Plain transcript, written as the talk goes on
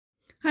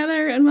Hi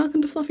there and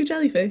welcome to Fluffy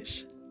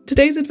Jellyfish.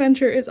 Today's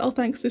adventure is all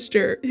thanks to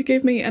Stuart, who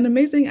gave me an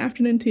amazing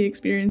afternoon tea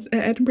experience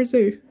at Edinburgh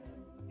Zoo.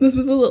 This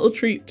was a little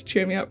treat to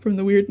cheer me up from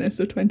the weirdness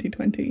of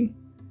 2020.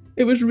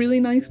 It was really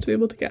nice to be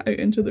able to get out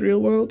into the real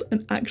world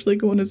and actually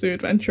go on a zoo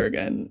adventure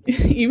again,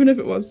 even if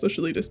it was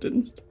socially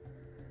distanced.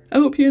 I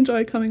hope you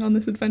enjoy coming on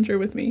this adventure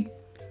with me.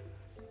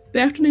 The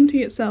afternoon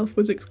tea itself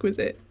was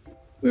exquisite.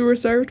 We were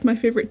served my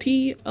favourite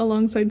tea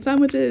alongside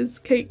sandwiches,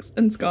 cakes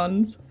and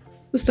scones.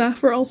 The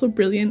staff were also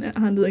brilliant at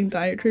handling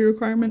dietary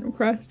requirement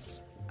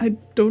requests. I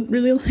don't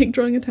really like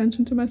drawing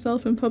attention to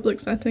myself in public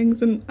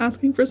settings, and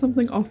asking for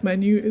something off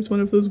menu is one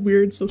of those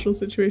weird social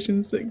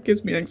situations that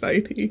gives me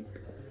anxiety.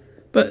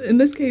 But in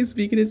this case,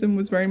 veganism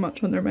was very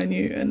much on their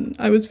menu and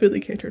I was fully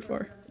catered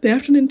for. The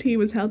afternoon tea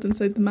was held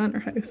inside the manor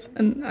house,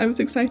 and I was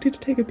excited to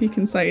take a peek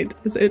inside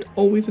as it had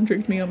always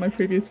intrigued me on my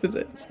previous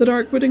visits. The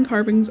dark wooden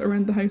carvings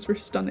around the house were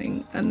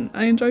stunning, and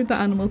I enjoyed the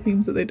animal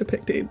themes that they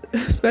depicted,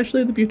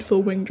 especially the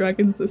beautiful winged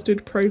dragons that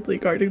stood proudly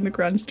guarding the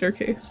grand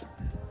staircase.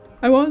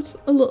 I was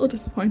a little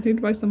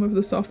disappointed by some of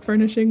the soft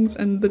furnishings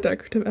and the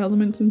decorative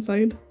elements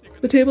inside.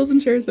 The tables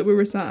and chairs that we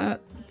were sat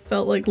at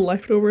felt like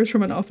leftovers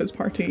from an office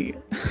party,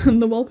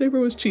 and the wallpaper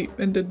was cheap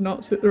and did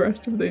not suit the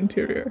rest of the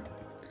interior.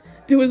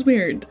 It was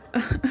weird.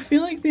 I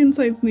feel like the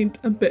insides need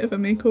a bit of a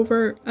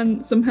makeover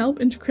and some help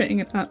into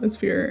creating an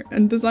atmosphere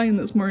and design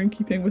that's more in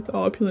keeping with the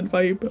opulent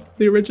vibe of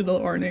the original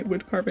ornate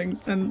wood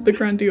carvings and the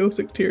grandiose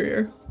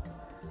exterior.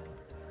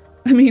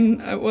 I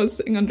mean, I was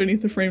sitting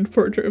underneath a framed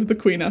portrait of the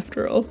Queen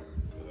after all.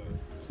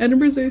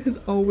 Edinburgh Zoo has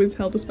always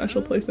held a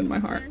special place in my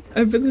heart.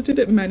 I've visited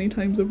it many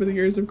times over the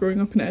years of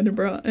growing up in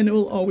Edinburgh, and it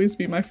will always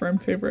be my firm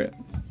favourite.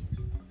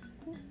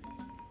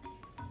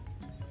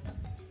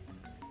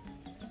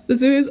 The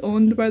zoo is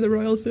owned by the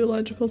Royal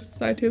Zoological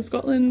Society of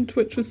Scotland,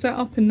 which was set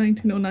up in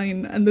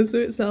 1909, and the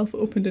zoo itself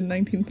opened in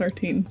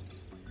 1913.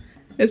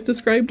 It's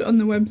described on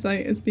the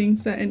website as being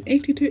set in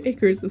 82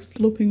 acres of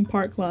sloping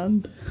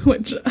parkland,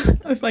 which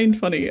I find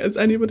funny, as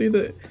anybody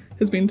that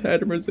has been to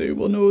Edinburgh Zoo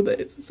will know that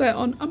it's set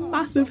on a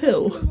massive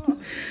hill,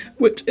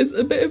 which is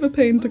a bit of a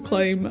pain to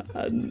climb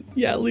and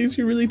yeah, leaves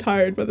you really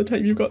tired by the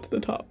time you got to the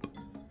top.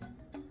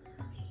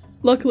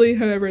 Luckily,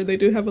 however, they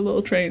do have a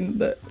little train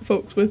that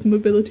folks with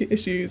mobility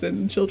issues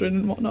and children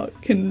and whatnot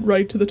can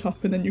ride to the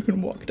top and then you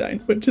can walk down,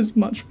 which is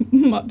much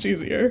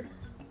easier.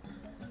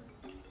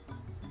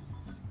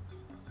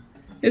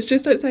 It's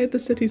just outside the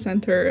city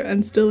centre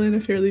and still in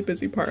a fairly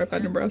busy part of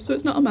Edinburgh, so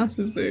it's not a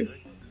massive zoo.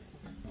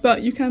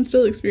 But you can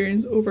still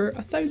experience over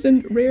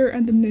 1,000 rare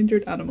and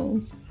endangered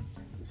animals.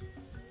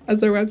 As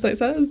their website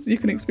says, you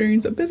can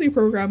experience a busy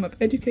programme of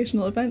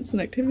educational events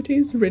and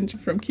activities ranging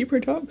from keeper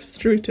talks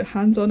through to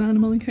hands-on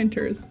animal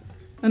encounters,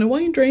 and a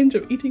wide range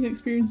of eating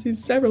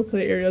experiences, several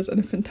play areas and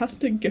a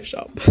fantastic gift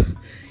shop.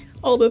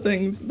 All the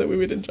things that we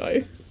would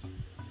enjoy.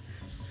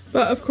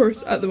 But of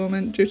course, at the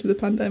moment, due to the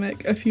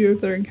pandemic, a few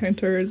of their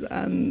encounters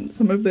and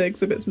some of the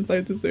exhibits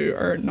inside the zoo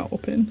are not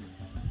open.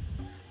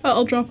 But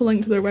I'll drop a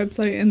link to their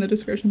website in the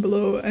description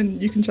below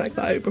and you can check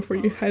that out before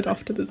you head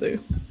off to the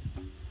zoo.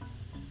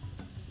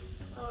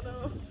 Oh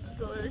no, she's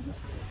going.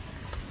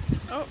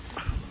 Oh,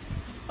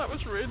 that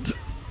was rude.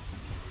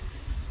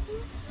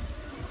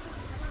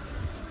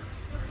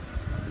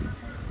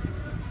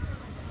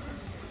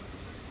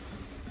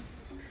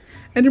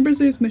 Edinburgh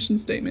Zoo's mission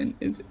statement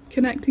is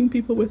connecting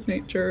people with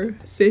nature,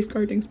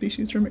 safeguarding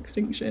species from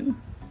extinction.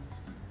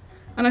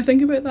 And I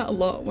think about that a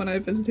lot when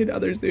I've visited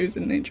other zoos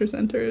and nature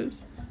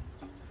centres.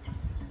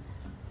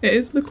 It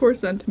is the core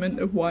sentiment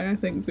of why I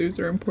think zoos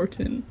are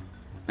important,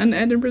 and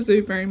Edinburgh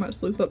Zoo very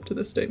much lives up to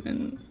this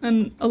statement,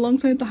 and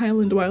alongside the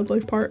Highland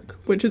Wildlife Park,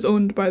 which is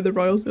owned by the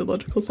Royal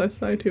Zoological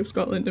Society of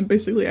Scotland and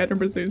basically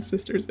Edinburgh Zoo's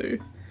sister zoo,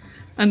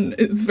 and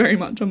it's very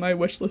much on my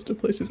wish list of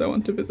places I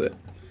want to visit.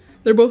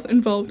 They're both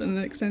involved in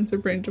an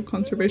extensive range of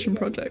conservation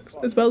projects,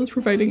 as well as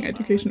providing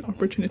education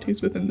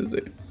opportunities within the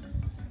zoo.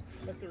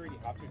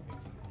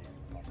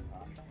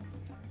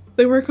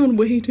 They work on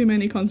way too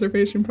many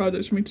conservation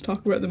projects for me to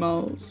talk about them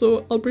all,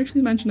 so I'll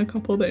briefly mention a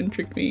couple that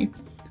intrigued me,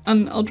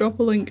 and I'll drop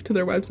a link to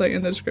their website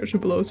in the description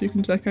below so you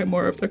can check out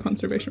more of their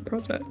conservation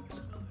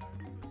projects.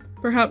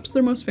 Perhaps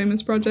their most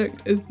famous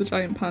project is the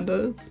giant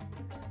pandas.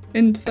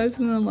 In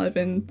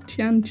 2011,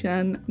 Tian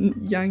Tian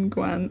and Yang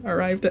Guan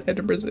arrived at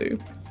Edinburgh Zoo.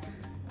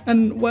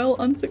 And while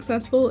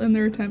unsuccessful in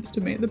their attempts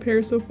to mate the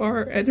pair so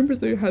far, Edinburgh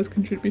Zoo has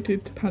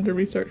contributed to panda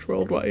research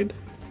worldwide.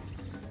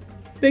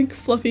 Big,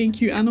 fluffy,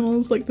 cute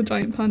animals like the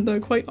giant panda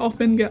quite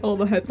often get all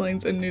the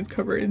headlines and news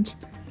coverage,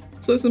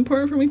 so it's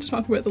important for me to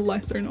talk about the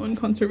lesser known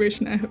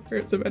conservation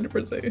efforts of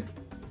Edinburgh Zoo.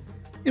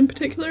 In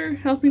particular,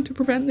 helping to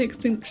prevent the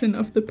extinction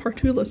of the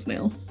Partula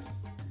snail.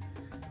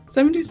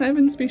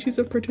 77 species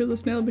of Partula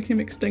snail became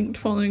extinct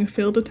following a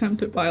failed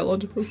attempt at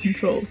biological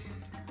control.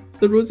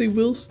 The rosy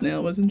wolf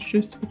snail was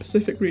introduced to the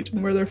Pacific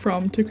region where they're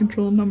from to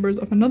control numbers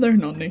of another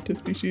non-native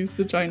species,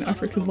 the giant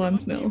African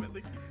land snail.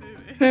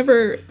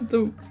 However,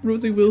 the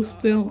rosy wolf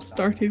snail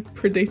started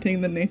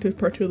predating the native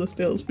Partula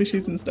snail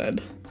species instead.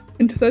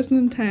 In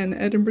 2010,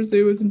 Edinburgh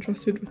Zoo was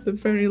entrusted with the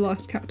very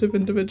last captive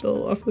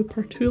individual of the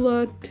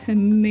Partula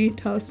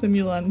tenata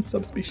simulans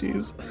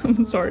subspecies.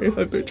 I'm sorry if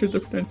I butchered the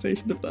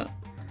pronunciation of that.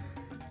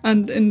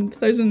 And in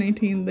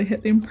 2018, they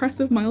hit the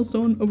impressive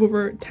milestone of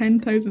over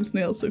 10,000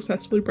 snails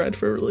successfully bred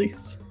for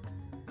release.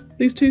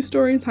 These two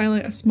stories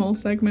highlight a small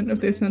segment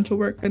of the essential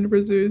work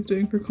Edinburgh Zoo is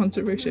doing for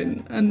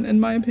conservation, and in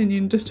my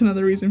opinion, just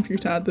another reason for you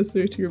to add the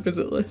zoo to your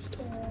visit list.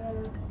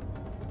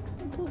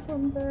 Little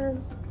sun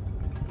bears.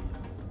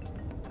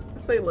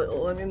 I say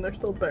little, I mean they're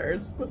still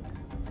bears, but...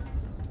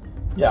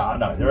 Yeah, I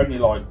know, they're only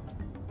like,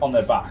 on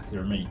their back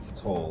they're a metre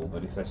tall,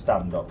 but if they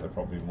stand up they're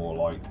probably more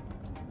like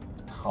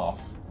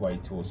halfway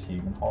towards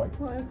human height.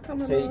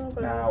 See,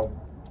 now,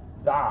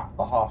 that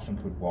a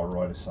halfling could well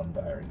ride a sun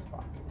bear into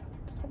battle.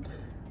 Stop.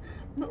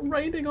 I'm not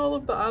riding all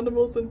of the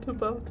animals into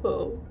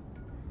battle.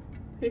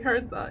 He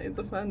heard that, he's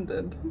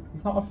offended.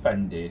 He's not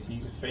offended,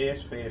 he's a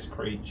fierce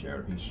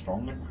creature. He's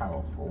strong and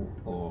powerful,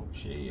 or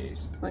she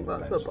is. I think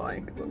that's a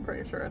boy, because I'm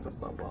pretty sure I just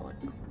saw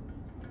bollocks.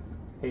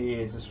 He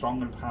is a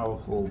strong and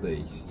powerful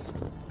beast.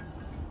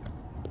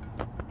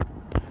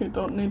 You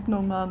don't need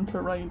no man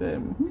to ride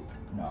him.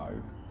 No.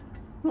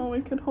 Oh,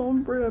 we could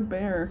homebrew a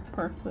bear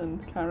person,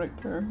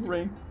 character,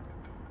 race.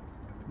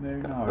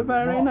 No, a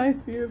very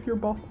nice view of your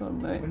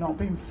bottom, mate. We're not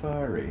being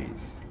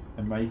furries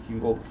and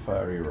making all the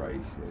furry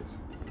races.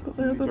 But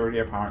they're already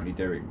apparently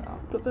doing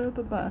that. But they're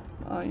the best.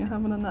 Oh, you're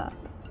having a nap.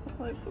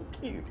 Oh, it's so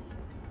cute.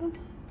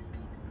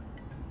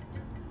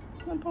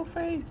 Little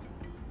face.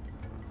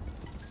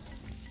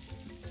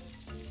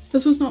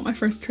 This was not my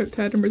first trip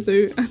to Edinburgh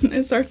Zoo, and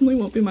it certainly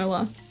won't be my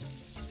last.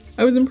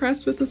 I was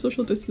impressed with the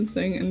social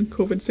distancing and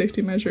COVID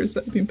safety measures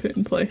that have been put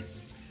in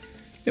place.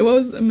 It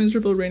was a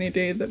miserable rainy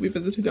day that we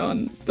visited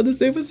on, but the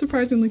zoo was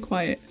surprisingly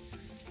quiet.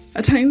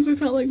 At times we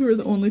felt like we were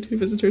the only two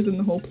visitors in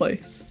the whole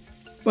place.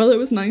 While it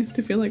was nice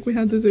to feel like we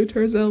had the zoo to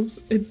ourselves,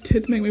 it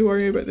did make me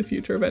worry about the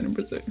future of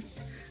Edinburgh Zoo.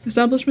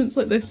 Establishments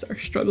like this are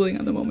struggling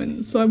at the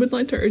moment, so I would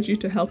like to urge you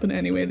to help in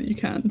any way that you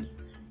can.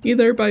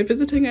 Either by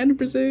visiting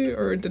Edinburgh Zoo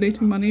or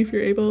donating money if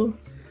you're able.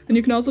 And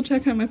you can also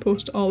check out my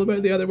post all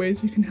about the other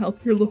ways you can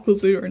help your local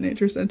zoo or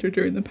nature centre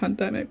during the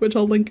pandemic, which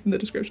I'll link in the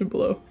description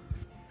below.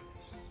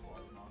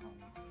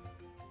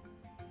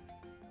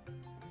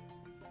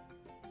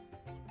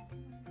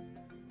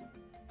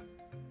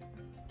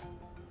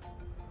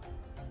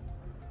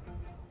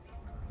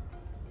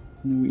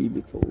 Wee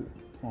little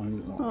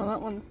tiny one. Oh,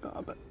 that one's got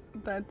a bit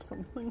dead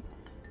something.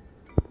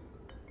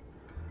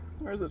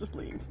 Or is it just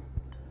leaves?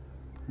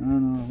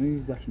 No,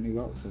 he's definitely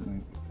got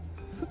something.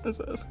 Is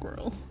it a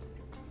squirrel?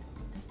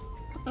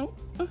 Oh.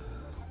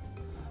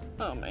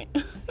 Oh, mate.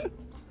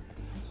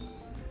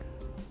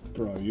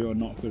 Bro, you're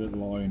not good at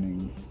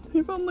lining.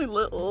 He's only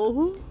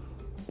little.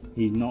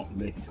 He's not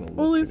little.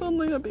 Well, he's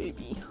only a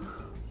baby.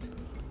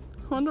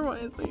 I wonder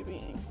what he's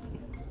eating.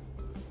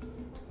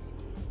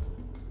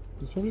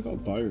 He's probably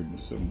got bones of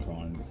some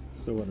kind.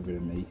 Still got a bit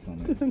of meat on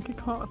it. Do you think he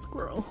caught a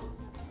squirrel?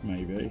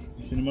 Maybe.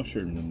 You see the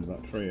mushrooms under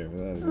that tree over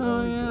there?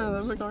 Oh yeah,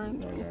 the big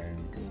orange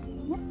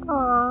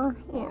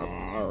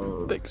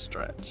ones. Big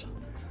stretch.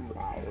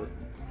 I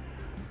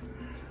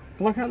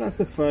like how that's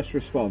the first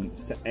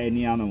response to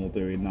any animal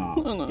doing that.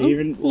 I know.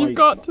 Even like you've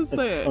got to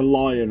say a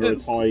lion or a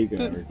tiger.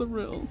 It's the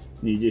rules.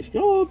 You just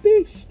go, oh,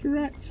 big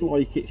stretch,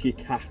 like it's your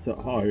cat at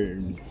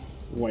home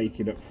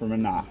waking up from a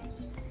nap.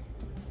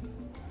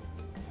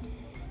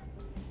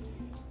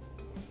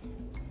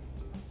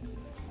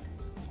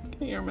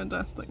 Get your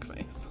majestic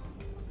face.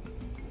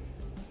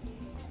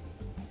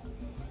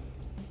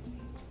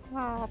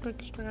 Oh,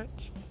 big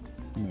stretch.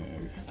 No.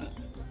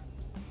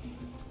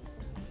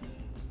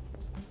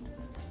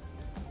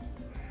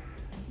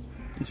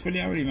 It's funny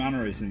how many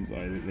mannerisms though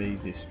that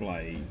these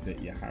display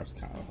that your house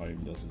cat at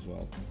home does as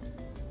well.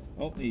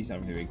 Oh, he's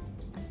having a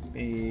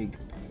big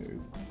poo.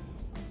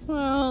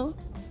 Well,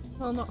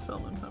 I'll not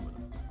film him having it.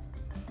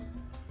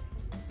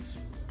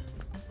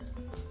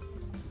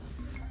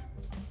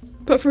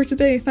 But for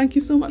today, thank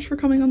you so much for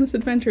coming on this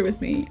adventure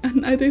with me,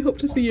 and I do hope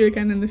to see you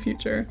again in the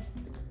future.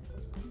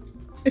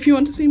 If you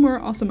want to see more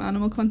awesome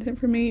animal content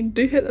from me,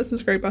 do hit that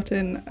subscribe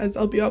button, as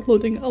I'll be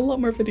uploading a lot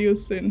more videos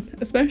soon,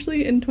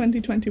 especially in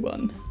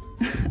 2021,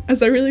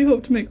 as I really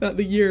hope to make that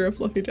the year of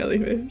fluffy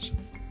jellyfish.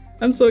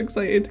 I'm so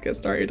excited to get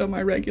started on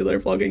my regular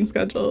vlogging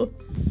schedule.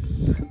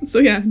 So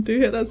yeah, do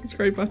hit that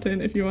subscribe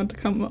button if you want to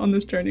come on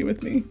this journey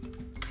with me.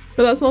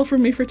 But that's all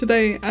from me for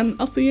today, and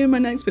I'll see you in my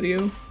next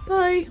video.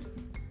 Bye!